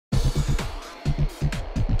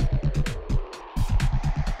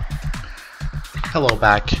Hello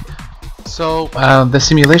back. So the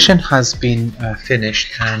simulation has been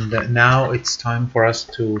finished, and now it's time for us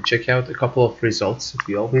to check out a couple of results that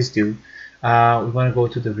we always do. We want to go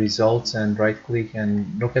to the results and right click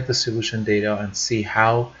and look at the solution data and see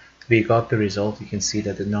how we got the result. You can see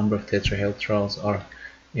that the number of tetrahedrals are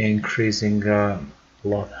increasing a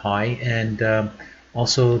lot high, and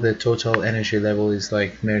also the total energy level is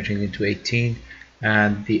like merging into 18,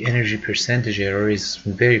 and the energy percentage error is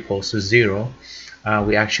very close to 0.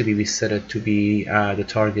 We set it to be the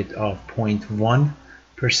target of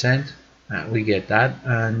 0.1%. We get that,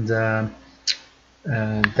 and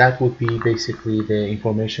that would be basically the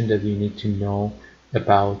information that you need to know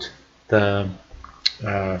about the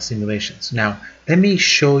simulations. Now, let me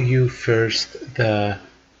show you first the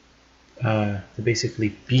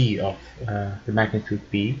basically B of the magnitude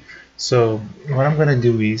B. So what I'm going to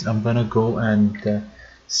do is I'm going to go and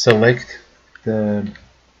select the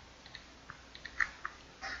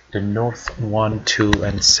north 1, 2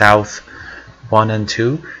 and south 1 and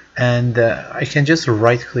 2, and I can just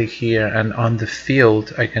right click here, and on the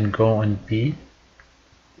field I can go on B,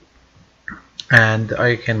 and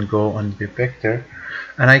I can go on the vector,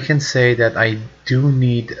 and I can say that I do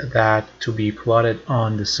need that to be plotted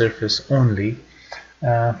on the surface only.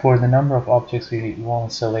 For the number of objects, we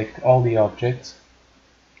want to select all the objects,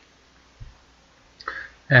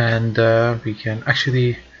 and we can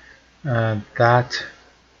actually that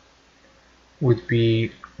would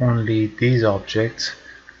be only these objects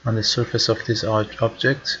on the surface of this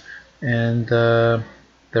object, and the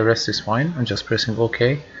rest is fine. I'm just pressing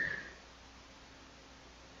OK.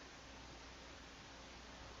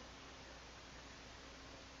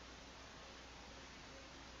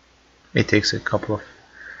 It takes a couple of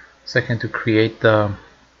seconds to create the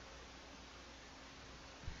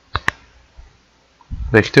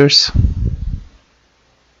vectors.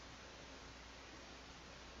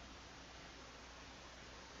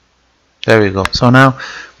 There we go. So now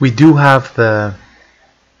we do have the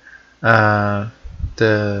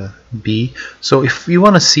B. So if you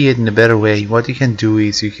want to see it in a better way, what you can do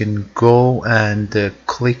is you can go and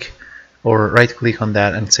click or right click on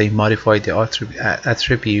that and say modify the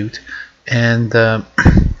attribute, and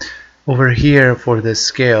over here for the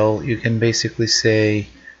scale you can basically say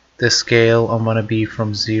the scale I want to be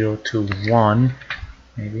from 0 to 1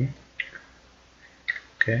 maybe.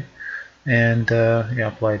 Okay, and yeah,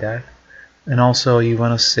 apply that. And also you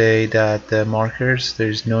want to say that the markers,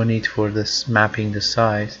 there's no need for this mapping the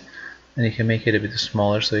size, and you can make it a bit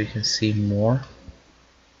smaller so you can see more.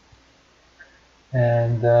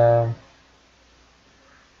 And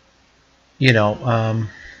you know,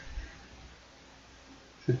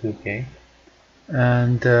 should be okay.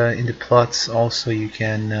 And in the plots also you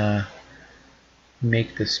can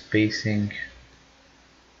make the spacing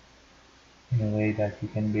in a way that you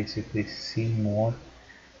can basically see more.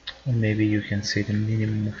 And maybe you can say the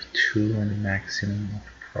minimum of 2 and the maximum of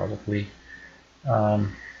probably 4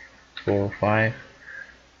 or 5.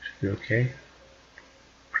 Should be okay.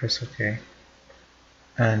 Press OK,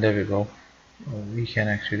 and there we go. We can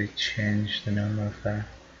actually change the number of that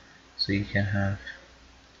so you can have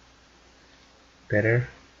better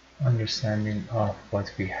understanding of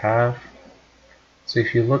what we have. So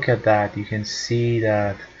if you look at that, you can see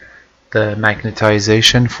that the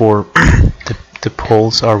magnetization for the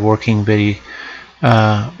poles are working very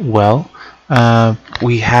well.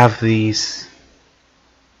 We have these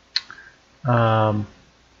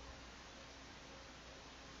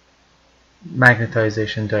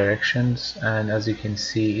magnetization directions, and as you can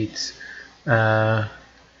see, it's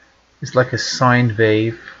like a sine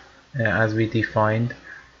wave as we defined,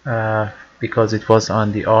 because it was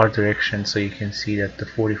on the R direction. So you can see that the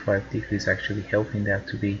 45 degrees actually helping that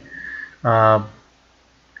to be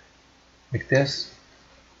like this.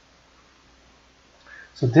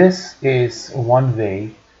 So this is one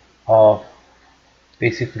way of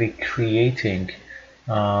basically creating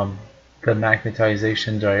the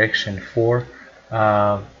magnetization direction for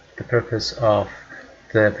the purpose of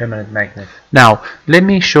the permanent magnet. Now let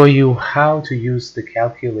me show you how to use the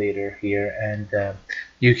calculator here, and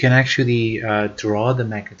you can actually draw the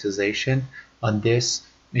magnetization on this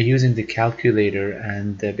using the calculator,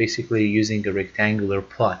 and basically using a rectangular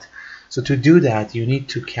plot. So to do that, you need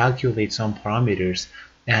to calculate some parameters,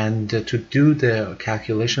 and to do the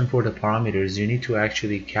calculation for the parameters, you need to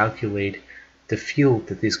actually calculate the field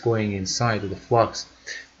that is going inside of the flux,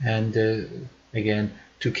 and again,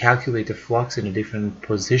 to calculate the flux in the different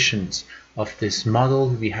positions of this model,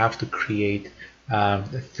 we have to create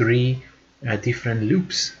 3 different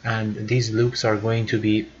loops, and these loops are going to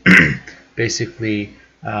be basically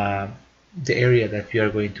the area that we are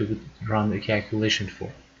going to run the calculation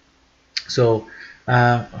for. So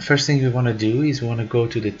first thing we want to do is we want to go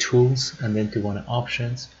to the tools and then to one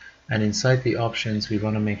options, and inside the options we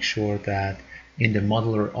want to make sure that in the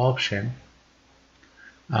modeler option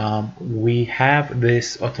we have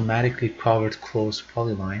this automatically covered closed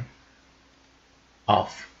polyline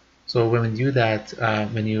off. So when we do that,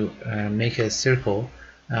 when you make a circle,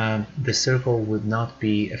 the circle would not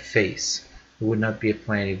be a face, it would not be a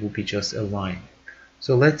plane, it would be just a line.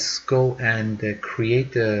 So let's go and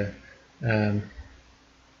create the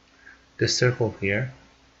circle here.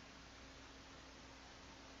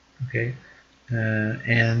 Okay,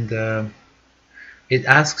 and it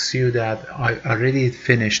asks you that I already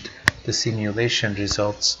finished the simulation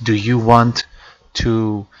results. Do you want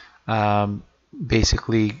to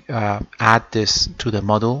basically add this to the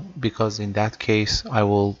model? Because in that case I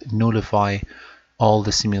will nullify all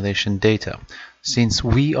the simulation data. Since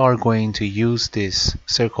we are going to use this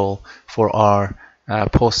circle for our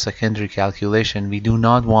post-secondary calculation, we do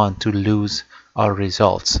not want to lose our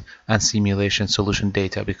results and simulation solution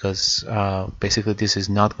data, because basically this is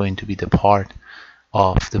not going to be the part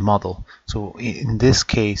of the model. So in this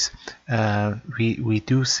case we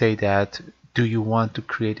do say that, do you want to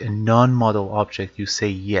create a non-model object? You say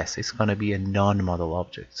yes, it's going to be a non-model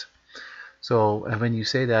object. So when you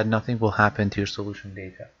say that, nothing will happen to your solution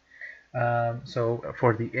data. So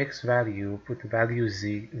for the x value, put the value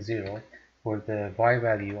 0. For the y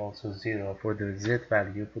value also 0. For the z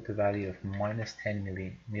value, put the value of -10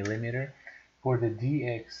 millimeter. For the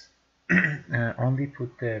dx, only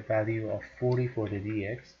put the value of 40 for the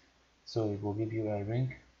dx. So it will give you a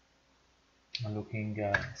ring looking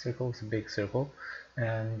circle. It's a big circle,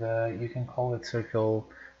 and you can call it circle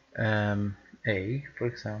A, for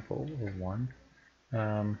example, or 1.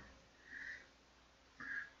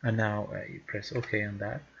 And now you press OK on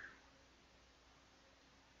that.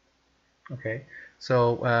 Okay,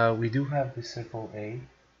 so we do have the circle A.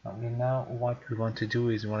 Now what we want to do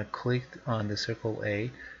is we want to click on the circle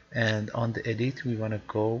A, and on the edit we want to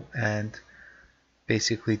go and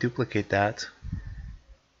basically duplicate that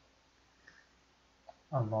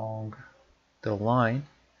along the line,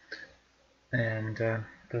 and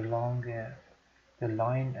the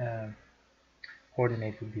line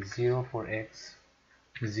coordinate would be 0 for x,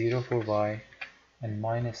 0 for y, and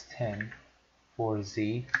 -10 for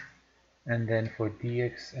z. And then for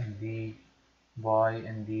dx and dy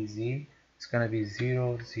and dz, it's going to be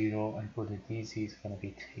 0, 0, and for the dz it's going to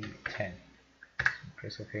be 10. So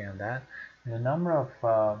press OK on that. And the number of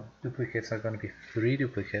duplicates are going to be 3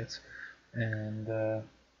 duplicates, and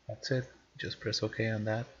that's it. Just press OK on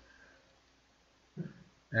that,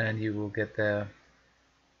 and you will get the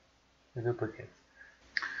duplicates.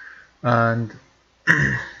 And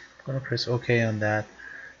I'm going to press OK on that.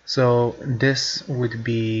 So this would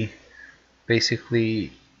be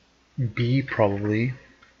basically B probably,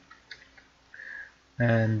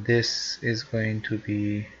 and this is going to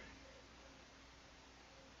be,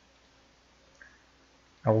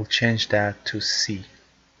 I will change that to C,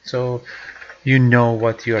 so you know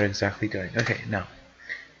what you are exactly doing. Okay,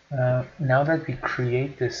 now that we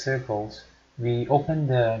create the circles, we open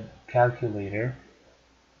the calculator,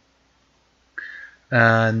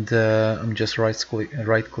 and I'm just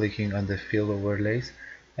right clicking on the field overlays,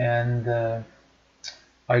 and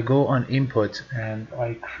I go on input, and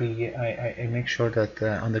I make sure that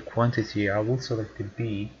on the quantity I will select the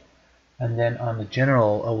B, and then on the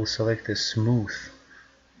general I will select the smooth,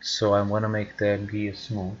 so I want to make the B a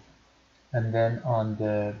smooth, and then on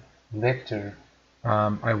the vector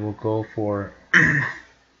I will go for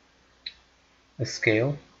a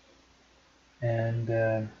scale, and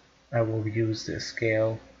I will use the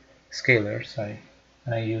scalar, sorry,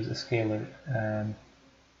 and I use a scalar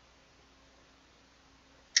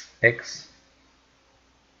X.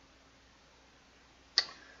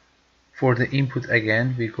 For the input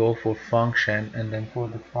again we go for function, and then for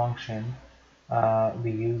the function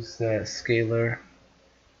we use the scalar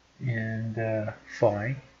and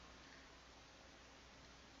phi.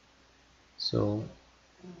 So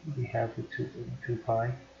we have the 2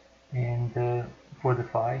 pi, and for the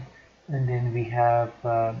phi, and then we have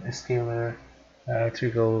a scalar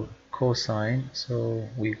trigo cosine, so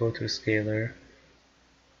we go to scalar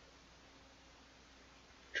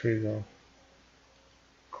trigo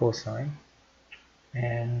cosine,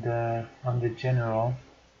 and on the general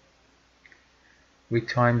we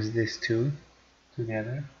times these two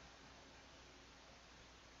together,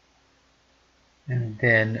 and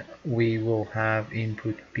then we will have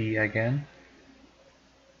input B again.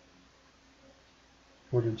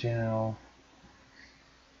 For the general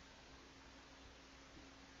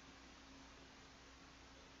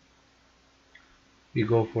we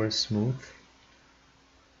go for a smooth,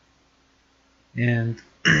 and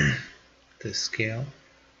the scalar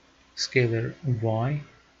y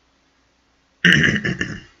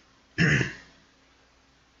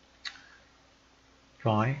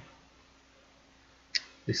phi.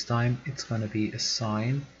 This time it's going to be a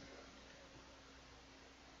sine,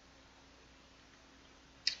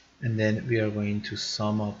 and then we are going to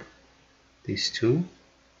sum up these two,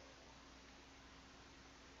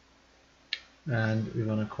 and we're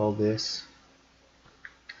going to call this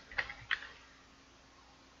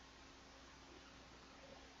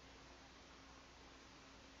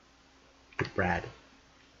the Brad,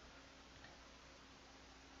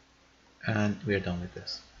 and we are done with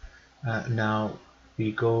this. Now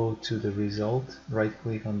we go to the result, right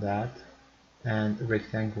click on that, and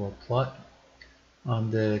rectangular plot.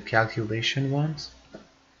 On the calculation ones,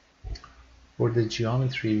 for the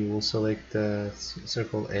geometry we will select the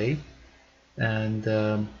circle A,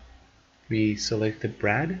 and we select the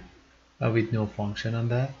Brad with no function on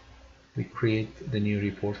that. We create the new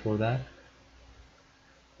report for that,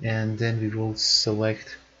 and then we will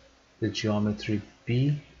select the geometry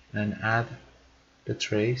B and add the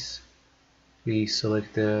trace. We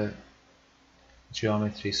select the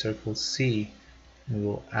geometry circle C, and we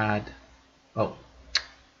will add, oh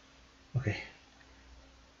okay,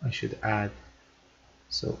 I should add,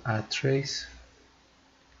 so add trace.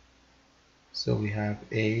 So we have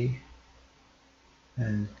A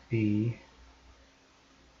and B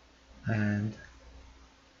and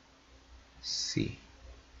C.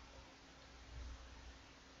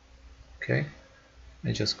 Okay,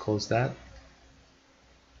 I just close that,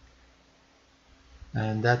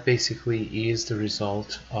 and that basically is the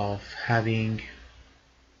result of having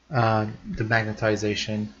the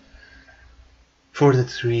magnetization for the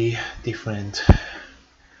three different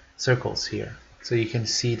circles here. So you can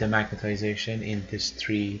see the magnetization in these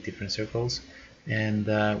three different circles, and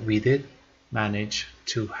we did manage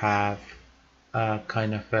to have a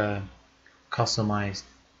kind of a customized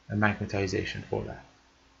magnetization for that.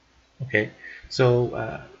 Okay,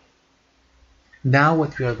 so now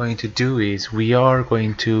what we are going to do is we are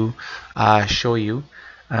going to show you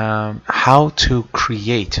how to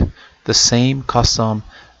create the same custom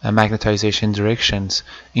magnetization directions.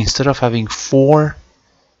 Instead of having four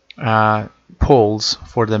poles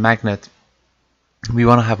for the magnet, we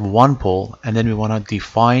want to have one pole, and then we want to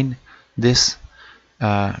define this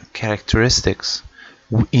characteristics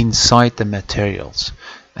inside the materials,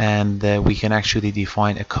 and we can actually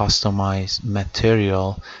define a customized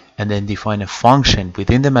material and then define a function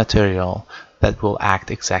within the material that will act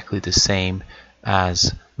exactly the same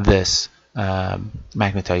as this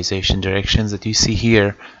magnetization directions that you see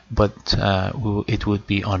here, but it would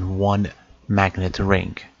be on one magnet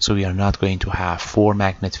ring. So we are not going to have four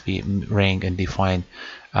magnet ring and define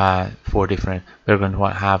four different. We're going to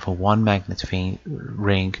have a one magnet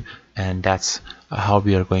ring, and that's how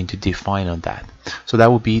we are going to define on that. So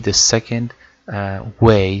that would be the second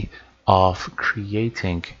way of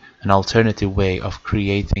creating an alternative way of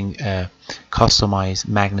creating a customized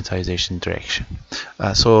magnetization direction.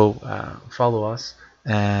 So follow us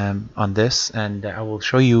on this, and I will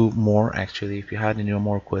show you more. Actually, if you had any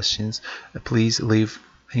more questions, please leave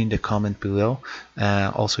in the comment below.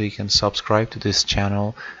 Also, you can subscribe to this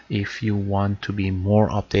channel if you want to be more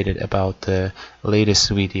updated about the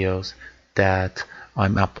latest videos that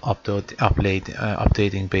I'm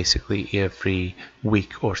updating basically every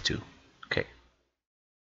week or two.